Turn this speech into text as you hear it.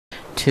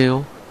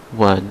2,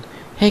 1.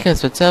 Hey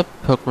guys, what's up?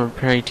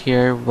 Pokemonpride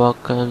here.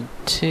 Welcome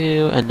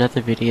to another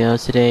video.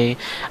 Today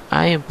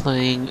I am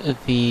playing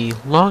the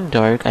Long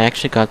Dark. I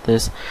actually got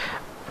this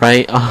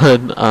right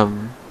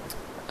on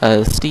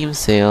a Steam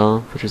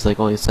sale, which was like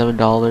only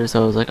 $7.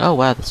 So I was like, oh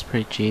wow, that's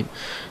pretty cheap.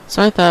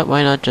 So I thought,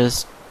 why not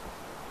just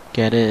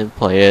get it and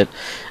play it.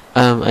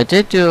 I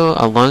did do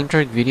a Long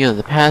Dark video in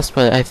the past,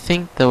 but I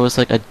think there was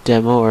like a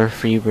demo or a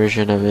free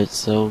version of it,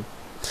 so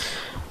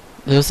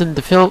it wasn't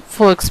the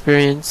full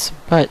experience.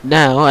 But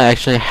now I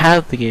actually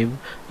have the game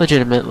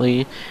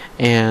legitimately,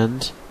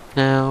 and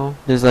now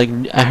there's like,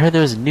 I heard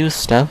there was new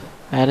stuff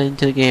added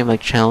into the game,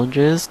 like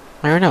challenges.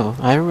 I don't know,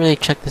 I haven't really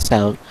checked this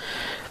out,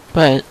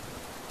 but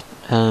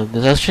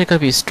there's actually going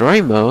to be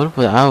story mode,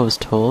 what I was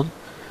told.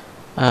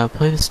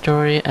 Play the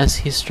story as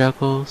he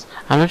struggles.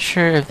 I'm not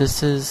sure if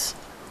this is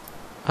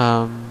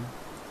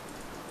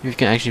you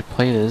can actually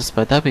play this,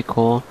 but that'd be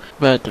cool.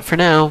 But for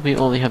now, we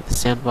only have the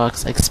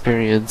sandbox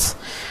experience.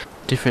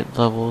 Different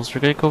levels. We're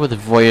gonna go with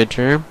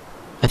Voyager.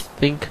 I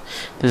think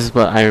this is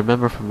what I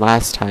remember from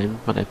last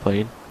time when I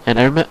played. And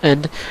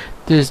and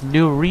there's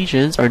new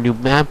regions or new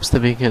maps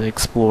that we can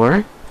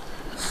explore.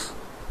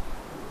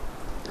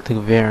 I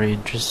think very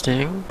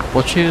interesting.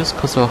 We'll choose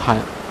Coastal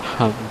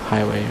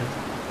Highway.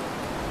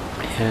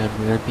 And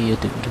we're gonna be a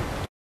dude.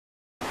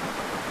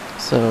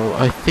 So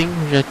I think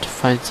we have to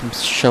find some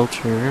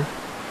shelter.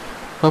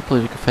 Hopefully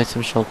we can find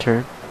some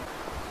shelter.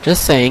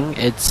 Just saying,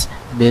 it's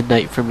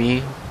midnight for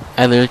me.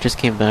 I literally just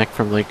came back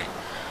from like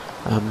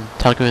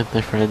talking with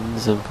my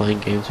friends and playing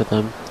games with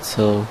them.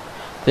 So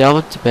they all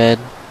went to bed,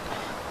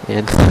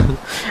 and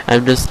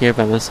I'm just here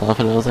by myself.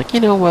 And I was like, you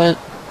know what?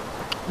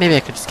 Maybe I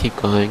could just keep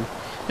going.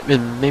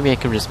 Maybe I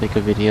could just make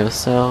a video.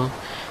 So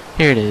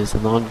here it is,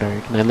 in Long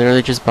Dark, and I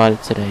literally just bought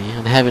it today,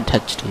 and I haven't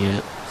touched it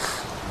yet.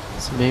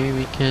 So maybe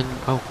we can...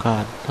 oh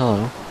god,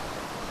 hello.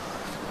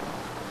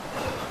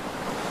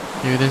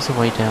 Maybe there's a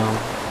way down.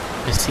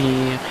 I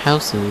see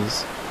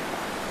houses.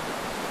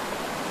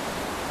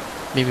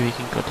 Maybe we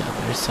can go down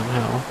there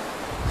somehow.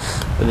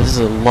 But this is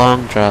a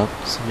long drop,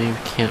 so maybe we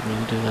can't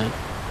really do that.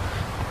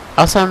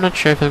 Also, I'm not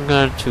sure if I'm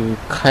going to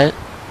cut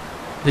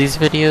these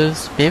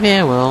videos. Maybe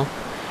I will.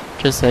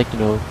 Just like, you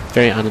know,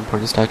 very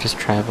unimportant stuff, just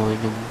traveling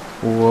and...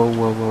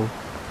 whoa.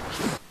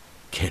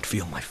 Can't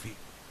feel my feet.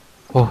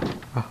 Whoa.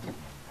 Oh.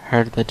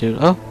 Heard that dude.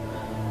 Oh!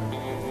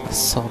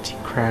 Salty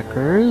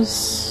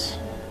crackers.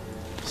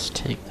 Let's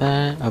take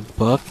that. A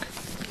book.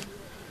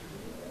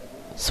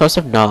 Source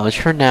of knowledge.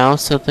 For now,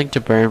 something to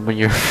burn when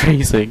you're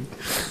freezing.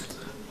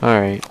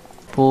 Alright.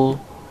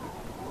 We'll,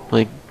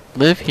 like,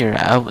 live here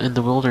out in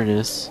the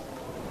wilderness.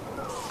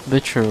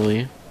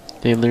 Literally.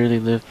 They literally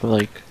live,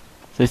 like,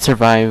 they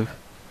survive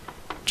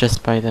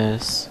just by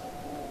this.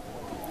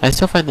 I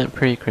still find that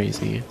pretty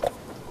crazy.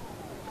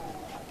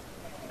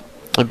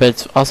 But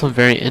it's also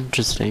very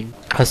interesting.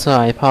 Also,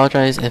 I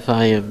apologize if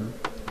I am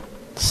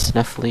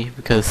snuffly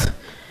because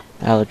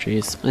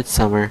allergies. It's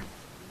summer.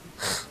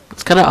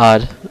 It's kind of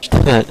odd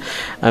that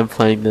I'm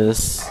playing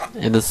this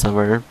in the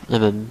summer,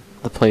 and then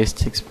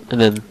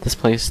this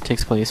place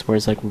takes place where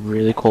it's like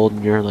really cold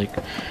and you're like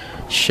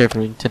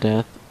shivering to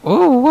death.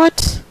 Oh,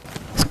 what?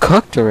 It's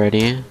cooked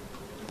already.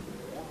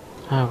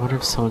 I wonder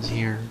if someone's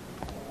here.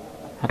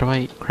 How do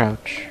I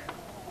crouch?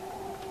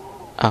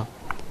 Oh,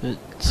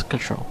 it's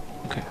control.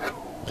 Okay.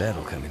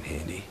 That'll come in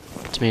handy.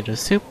 Tomato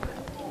soup.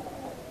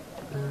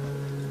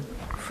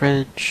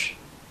 Fridge.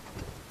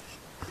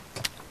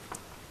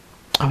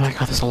 Oh my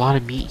god, there's a lot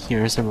of meat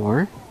here. Is there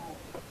more?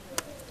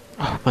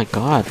 Oh my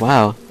god,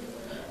 wow.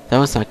 That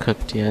was not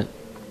cooked yet.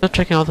 Still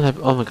checking all the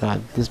time. Oh my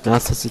god, this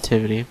mouse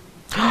sensitivity.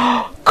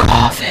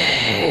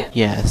 Coffee!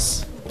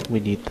 Yes,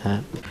 we need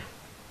that.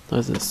 What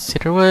is this?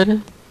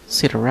 Cedarwood?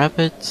 Cedar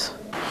Rapids?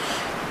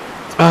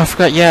 Oh, I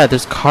forgot. Yeah,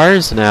 there's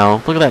cars now.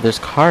 Look at that, there's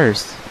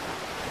cars.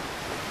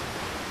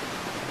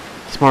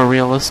 It's more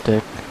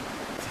realistic.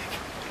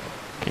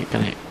 Okay,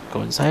 can I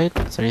go inside?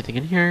 Is there anything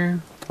in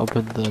here?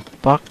 Open the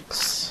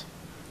box.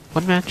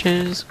 1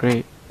 matches,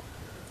 great.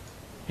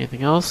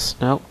 Anything else?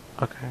 Nope.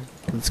 Okay,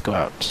 let's go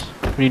out.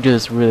 We need to do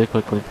this really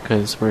quickly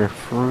because we're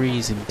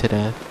freezing to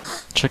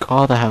death. Check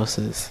all the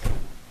houses.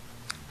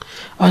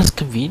 Oh, it's a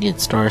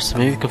convenience store, so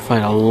maybe we can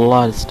find a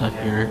lot of stuff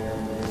here.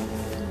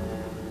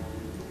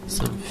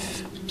 Some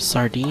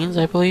sardines,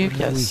 I believe.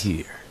 Yes.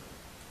 Here.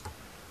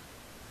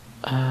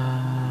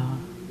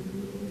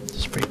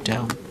 Just break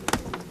down.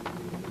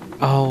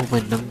 Oh, my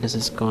numbness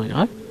is going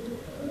up.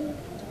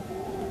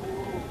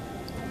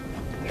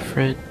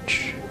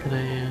 Fridge. Can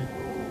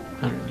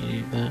I don't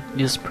need that.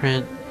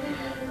 Newsprint.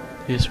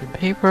 Newsprint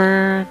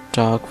paper.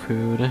 Dog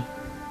food.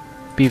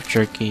 Beef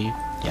jerky.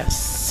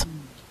 Yes.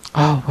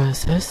 Oh, what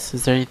is this?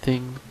 Is there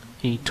anything?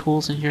 Any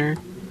tools in here?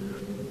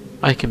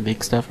 I can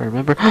make stuff. I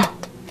remember.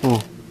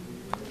 Oh.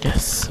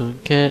 Yes. So we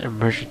get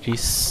emergency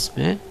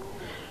smith.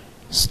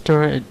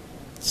 Steroid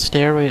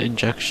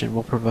injection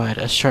will provide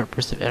a sharp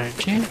burst of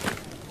energy.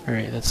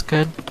 Alright, that's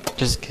good.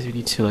 Just in case we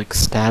need to like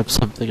stab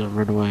something and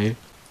run away.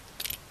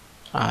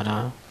 Ah,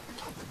 no.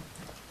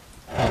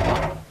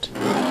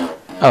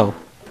 Oh,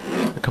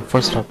 I come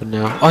force it open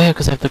now. Oh yeah,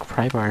 because I have the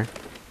pry bar.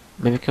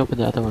 Maybe I can open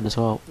the other one as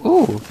well.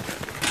 Ooh!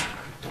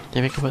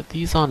 Maybe I can put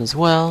these on as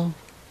well.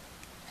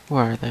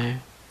 Where are they?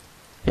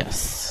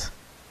 Yes.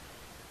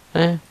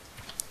 I'll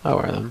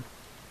wear them.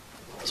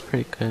 It's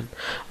pretty good.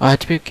 I have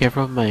to be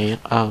careful of my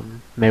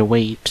my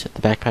weight,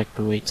 the backpack,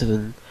 my weight, so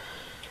then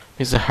it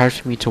makes it hard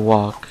for me to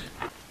walk.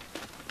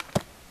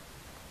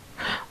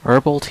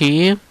 Herbal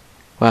tea?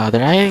 Wow,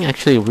 they're adding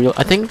actually real.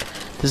 I think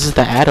this is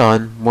the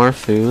add-on, more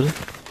food.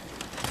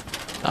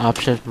 The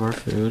option of more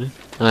food.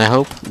 And I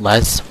hope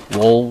less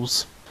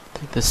wolves. I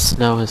think the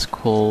snow has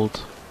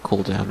cooled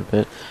down a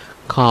bit.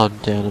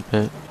 Calmed down a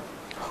bit.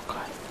 Oh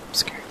god, I'm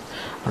scared.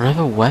 I don't have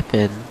a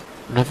weapon.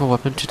 I don't have a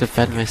weapon to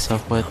defend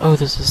myself with. Oh,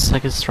 there's a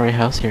second story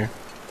house here.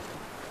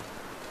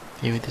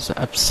 Maybe there's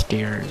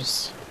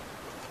upstairs.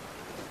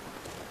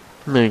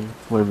 What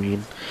do I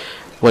mean?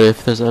 What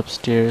if there's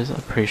upstairs?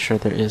 I'm pretty sure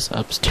there is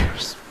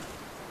upstairs.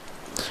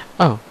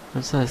 Oh,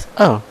 what's this?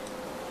 Oh,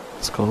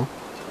 that's cool.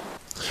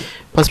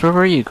 Plus, where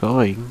were you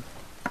going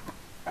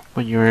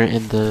when you were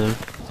in the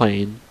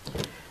plane?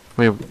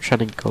 Were you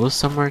trying to go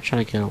somewhere?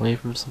 Trying to get away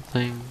from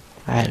something?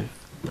 I have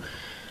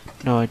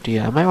no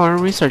idea. I might want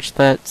to research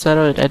that.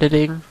 Shadow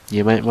editing?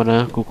 You might want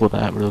to Google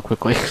that real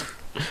quickly.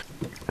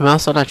 I'm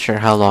also not sure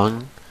how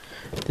long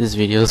this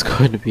video is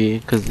going to be,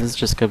 because this is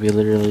just going to be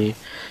literally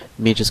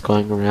me just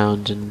going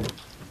around and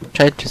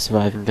trying to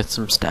survive and get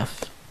some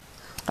stuff.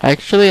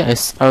 Actually,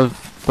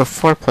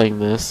 before playing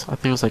this, I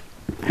think it was like,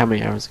 how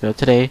many hours ago?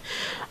 Today,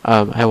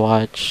 I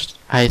watched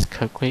Ice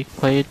Cupcake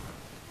played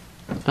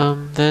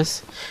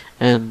this,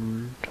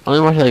 and only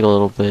watched like a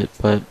little bit,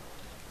 but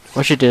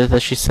what she did is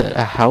that she set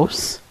a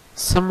house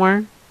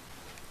somewhere,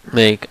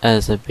 like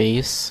as a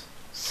base,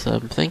 so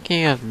I'm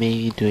thinking of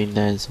maybe doing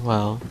that as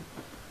well,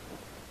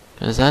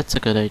 because that's a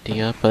good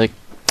idea, but like,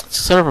 it's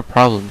sort of a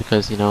problem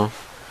because, you know,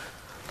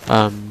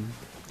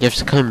 you have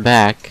to come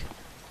back,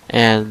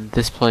 and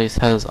this place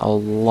has a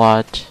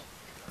lot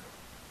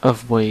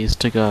of ways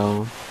to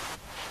go,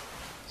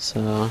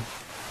 so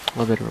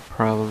a bit of a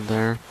problem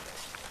there.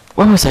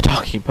 What was I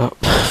talking about?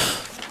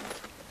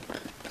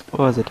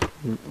 What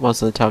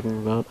was I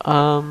talking about?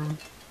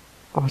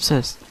 What's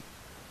this?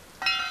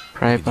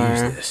 Pry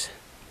bar.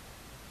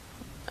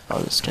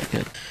 I'll just take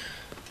it.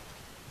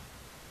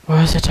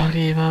 What was I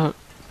talking about?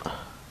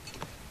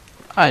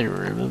 I don't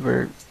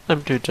remember.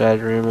 I'm too tired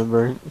to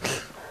remember.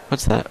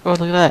 What's that? Oh,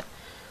 look at that!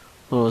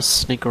 Little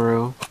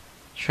sneakeroo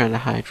trying to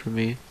hide from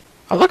me.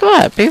 Oh, look at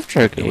that! Beef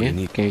jerky!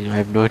 Okay, I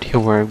have no idea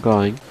where I'm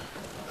going.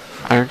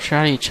 I'm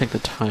trying to check the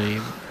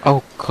time.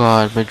 Oh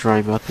god, my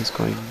dry mouth is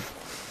going.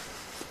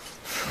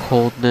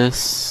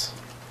 Coldness.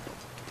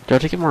 Do I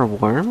have to get more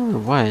warm or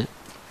what?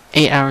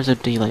 8 hours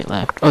of daylight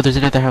left. Oh, there's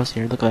another house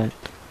here. Look at that.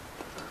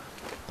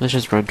 Let's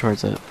just run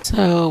towards it.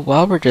 So,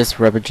 while we're just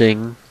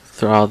rummaging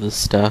through all this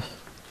stuff,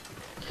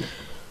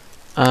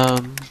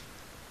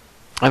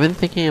 I've been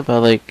thinking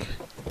about, like,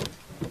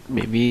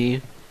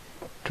 maybe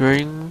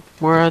doing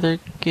more other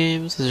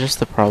games. It's just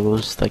the problem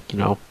is, like, you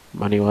know,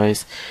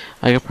 money-wise.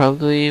 I could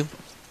probably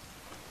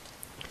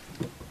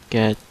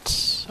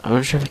get... I'm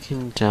not sure if I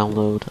can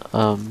download,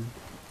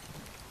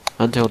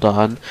 Until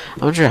Dawn.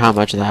 I'm not sure how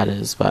much that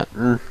is, but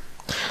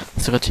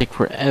it's gonna take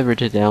forever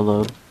to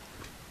download.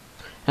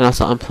 And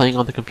also, I'm playing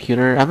on the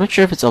computer. I'm not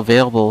sure if it's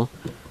available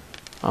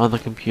on the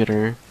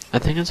computer. I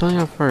think it's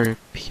only for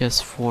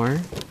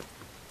PS4,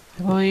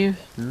 I believe.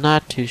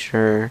 Not too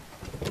sure.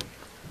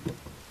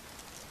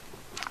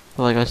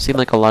 But, like, I've seen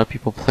like a lot of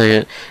people play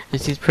it.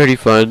 It seems pretty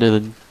fun, and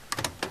then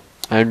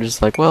I'm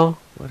just like, well,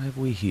 What have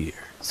we here?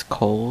 it's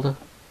cold.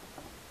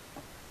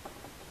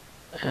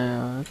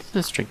 Let's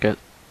just drink it.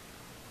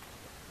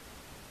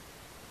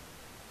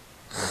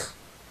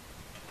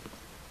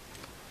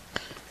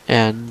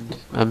 And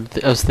I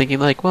was thinking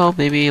like, well,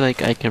 maybe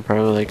like I can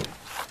probably like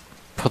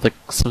put like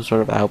some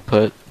sort of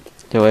output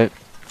to it.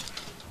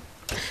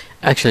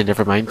 Actually,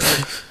 never mind.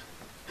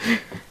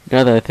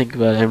 Now that I think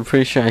about it, I'm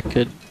pretty sure I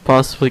could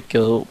possibly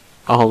kill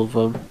all of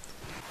them.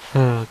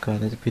 Oh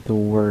god, that'd be the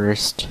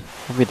worst.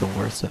 That'd be the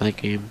worst of that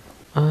game.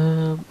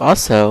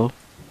 Also,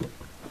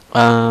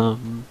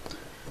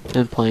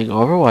 been playing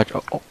Overwatch.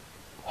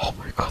 Oh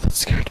my god, that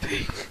scared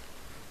me.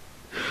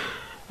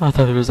 I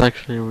thought it was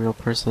actually a real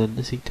person.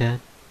 Is he dead?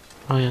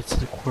 Oh yeah,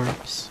 it's a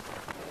corpse.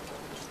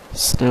 The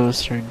snow is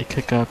starting to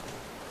kick up.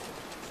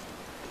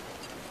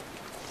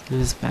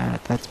 This is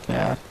bad. That's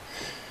bad.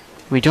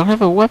 We don't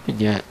have a weapon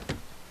yet.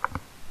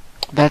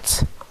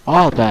 That's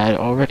all bad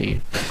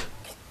already.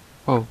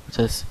 Oh, it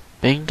says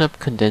banged up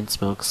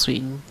condensed milk,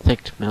 sweetened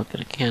thick milk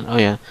in a can. Oh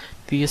yeah,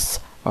 these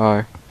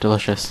are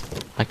delicious.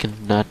 I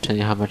cannot tell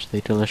you how much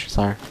they delicious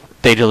are.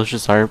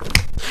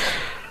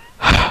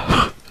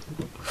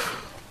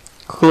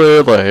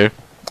 Clearly,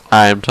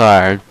 I am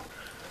tired.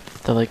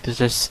 They're like, there's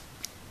just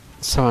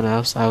someone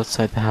else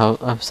outside the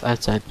house. I'm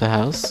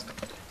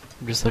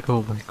just like,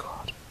 oh my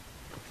god.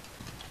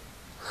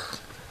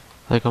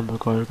 Like, oh my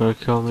god, you're gonna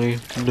kill me.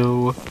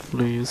 No,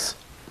 please.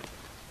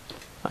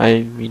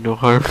 I mean no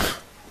harm.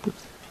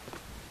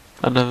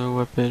 Another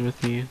weapon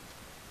with me.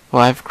 Oh,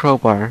 I have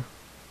crowbar.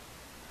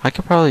 I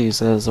could probably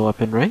use it as a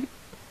weapon, right?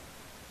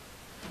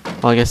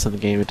 Well, I guess in the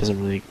game it doesn't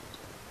really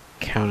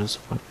count as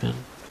a weapon.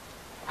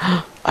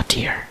 A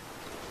deer.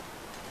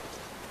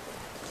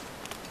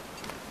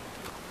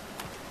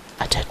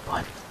 A dead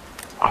one.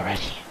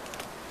 Already.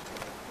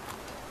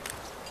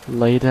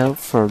 Laid out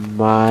for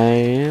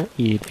my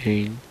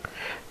eating.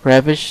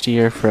 Ravished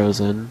deer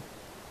frozen.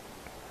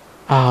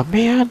 Oh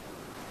man!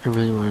 I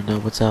really want to know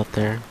what's out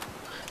there.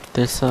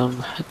 There's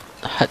some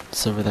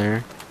huts over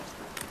there.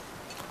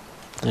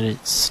 And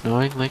it's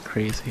snowing like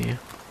crazy.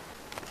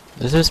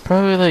 This is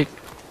probably like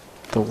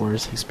the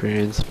worst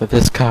experience, but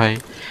this guy,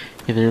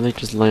 he literally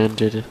just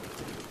landed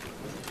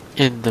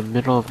in the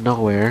middle of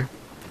nowhere.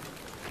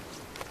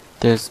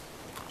 There's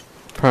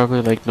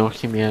probably like no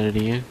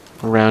humanity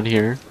around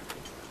here.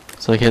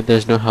 So like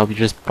there's no help, you're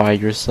just by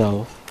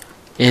yourself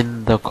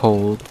in the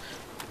cold.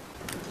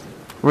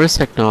 Where's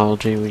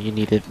technology when you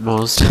need it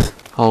most?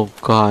 Oh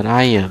god,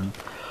 I am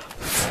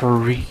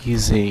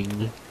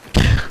freezing.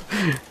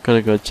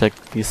 Gotta go check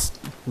these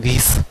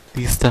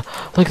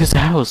stuff. Look, there's a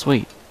house,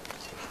 wait.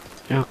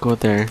 I'll go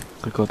there.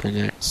 I'll go there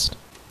next.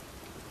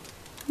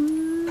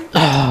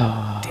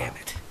 Oh. Damn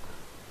it.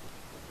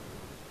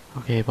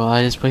 Okay, well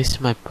I just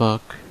wasted my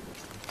book.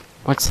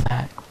 What's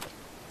that?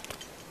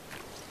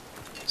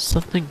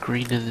 Something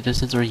green in the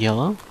distance or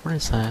yellow? What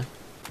is that?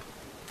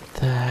 What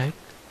the heck?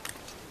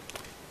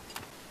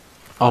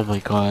 Oh my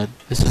god,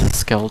 this is a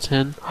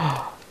skeleton?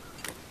 Oh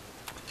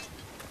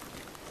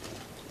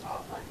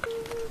my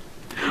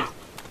god.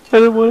 I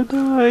don't want to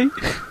die.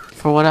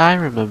 For what I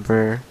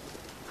remember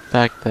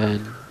back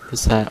then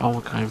is that, oh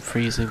my god, I'm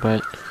freezing,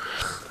 but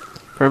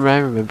from what I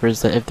remember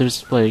is that if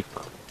there's like,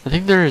 I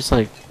think there's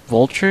like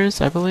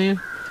vultures, I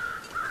believe.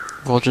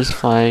 Vultures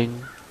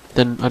flying,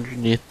 then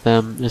underneath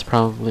them is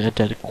probably a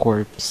dead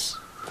corpse.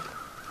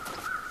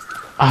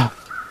 Ah!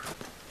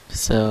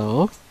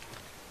 So,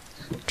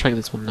 check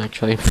this one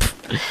actually.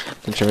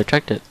 I'm sure I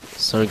checked it.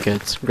 So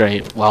good, it's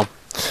great. Well,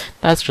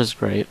 that's just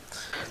great.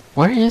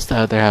 Where is the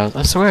other house?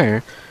 I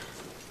swear.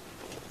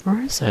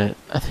 Where is it?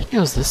 I think it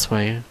was this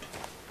way.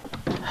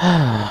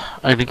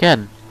 And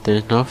again,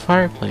 there's no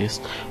fireplace.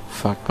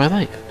 Fuck my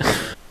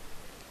life.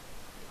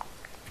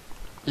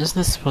 Isn't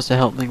this supposed to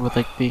help me with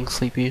like being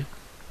sleepy?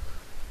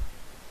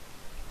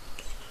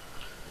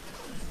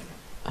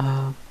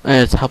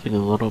 It's helping a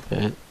little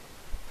bit.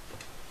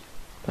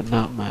 But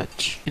not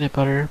much. Peanut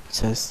butter. It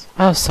says,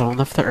 oh, someone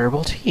left the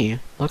herbal tea.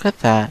 Look at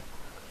that.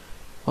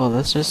 Oh,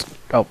 let's just,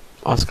 oh,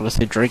 I was gonna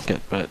say drink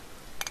it, but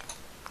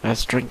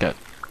let's drink it.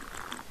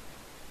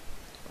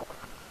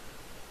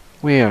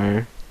 We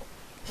are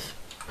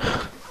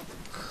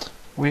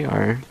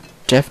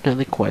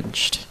definitely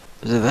quenched.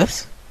 Is it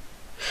this?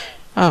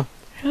 Oh,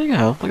 here we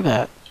go. Look at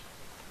that.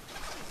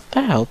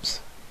 That helps.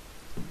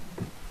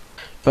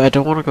 But I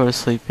don't want to go to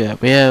sleep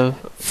yet. We have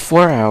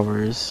 4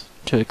 hours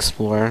to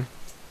explore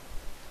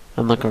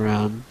and look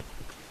around.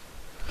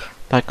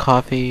 That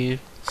coffee is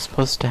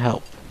supposed to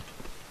help.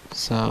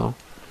 So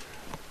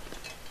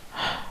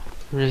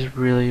I'm just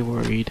really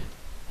worried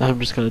that I'm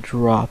just gonna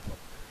drop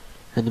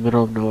in the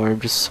middle of nowhere. I'm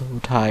just so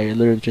tired,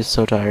 literally just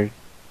so tired.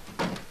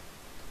 But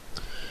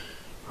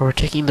we're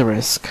taking the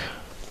risk.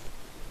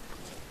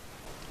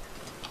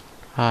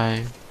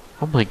 Hi.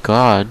 Oh my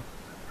god.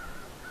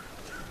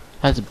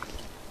 That's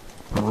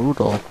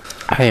brutal.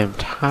 I am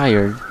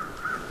tired.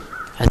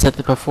 I said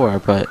that before,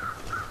 but I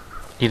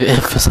need to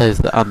emphasize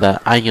that on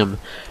that. I am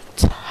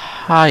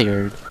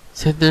tired.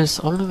 So there's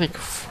only like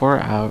 4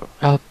 hours.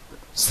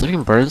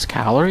 Sleeping burns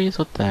calories?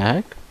 What the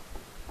heck?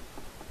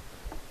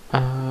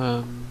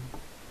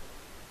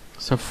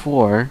 So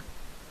 4.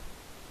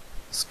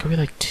 It's gonna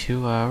be like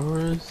 2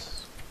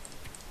 hours.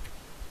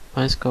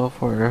 Let's go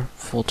for a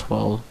full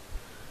 12.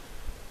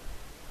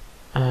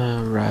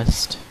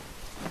 Rest.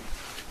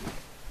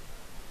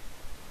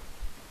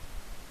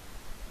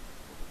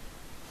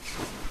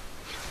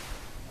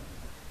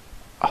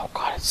 Oh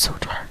god, it's so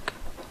dark.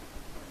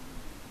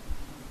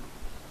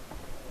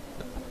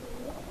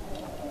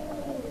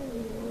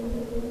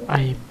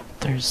 I am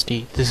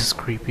thirsty. This is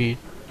creepy.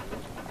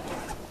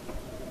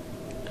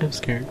 I'm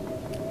scared.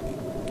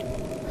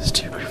 It's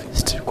too creepy.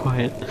 It's too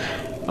quiet.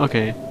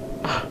 Okay.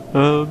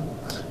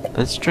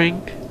 Let's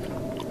drink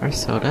our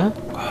soda.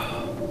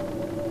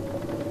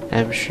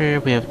 I'm sure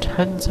we have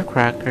tons of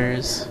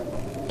crackers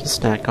to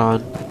snack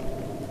on.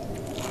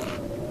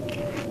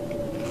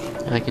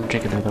 And I can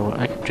drink another one.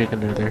 I can drink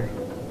another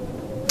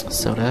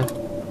soda.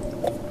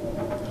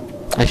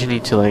 I just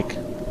need to like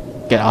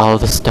get all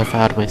of the stuff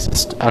out of my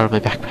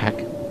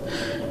backpack.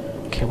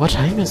 Okay, what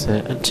time is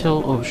it?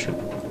 Until, oh shoot.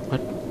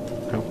 What?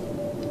 No.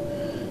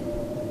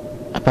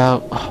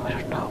 About, oh, I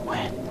don't know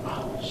when.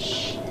 Oh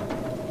shit.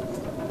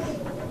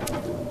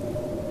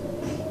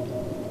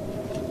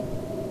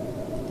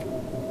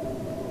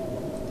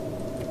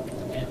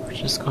 Okay, we're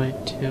just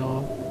going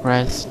to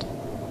rest.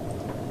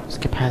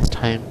 Skip past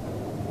time.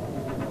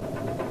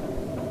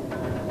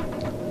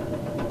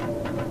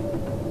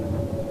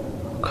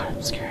 Oh god,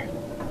 I'm scared.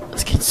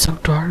 It's getting so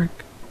dark.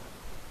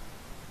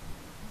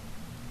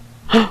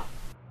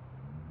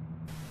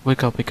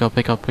 Wake up, wake up,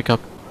 wake up, wake up.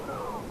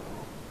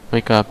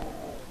 Wake up.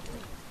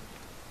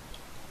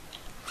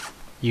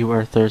 You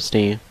are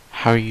thirsty.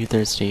 How are you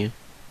thirsty?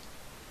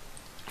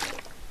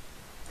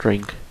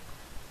 Drink.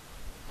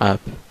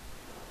 Up.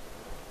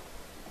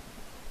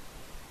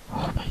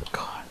 Oh my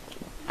god.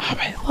 Am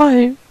I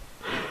alive?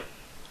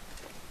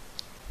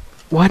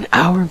 1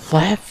 hour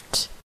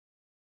left?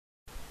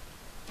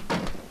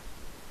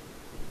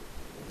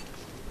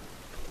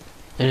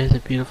 It is a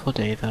beautiful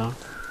day though.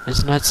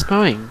 It's not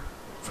snowing.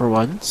 For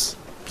once.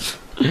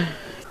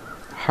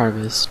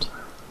 Harvest.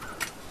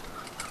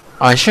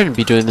 Oh, I shouldn't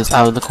be doing this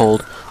out in the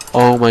cold.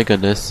 Oh my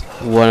goodness.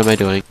 What am I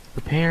doing?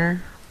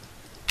 Repair.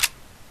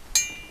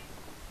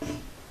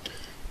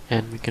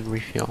 And we can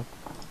refuel.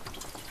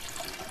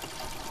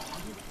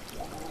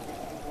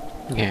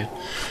 Okay.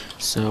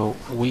 So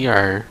we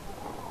are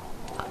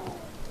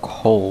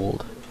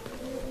cold.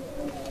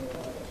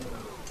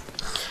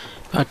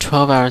 About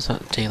 12 hours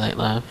of daylight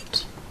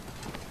left.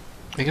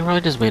 We can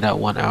probably just wait out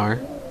 1 hour.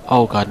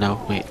 Oh god,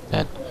 no. Wait,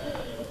 that.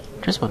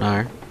 Just 1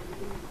 hour.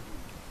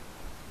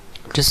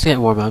 Just to get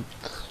warm up.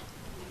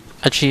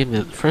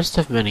 Achievement. First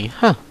of many.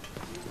 Huh.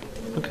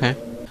 Okay.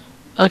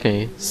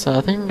 Okay, so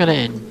I think I'm gonna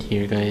end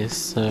here, guys.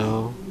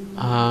 So,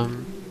 oh,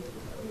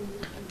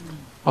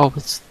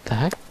 what's the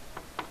heck?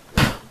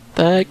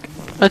 The heck?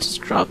 I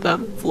just dropped that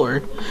on the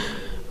floor.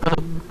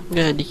 I'm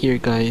gonna end here,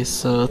 guys.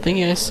 So, thank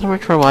you guys so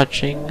much for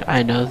watching.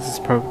 I know this is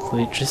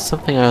probably just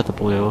something out of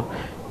the blue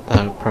that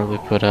I'll probably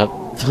put up.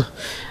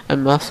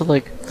 I'm also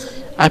like,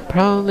 I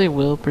probably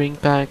will bring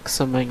back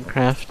some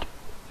Minecraft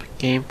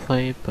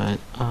gameplay, but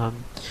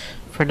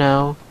for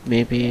now,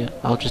 maybe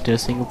I'll just do a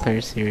single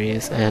player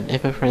series, and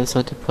if my friends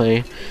want to play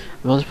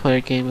a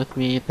multiplayer game with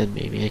me, then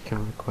maybe I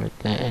can record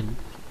that and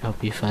it'll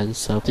be fun.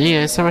 So thank you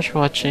guys so much for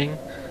watching.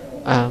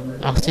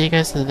 I'll see you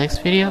guys in the next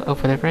video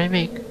of whatever I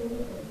make.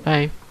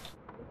 Bye.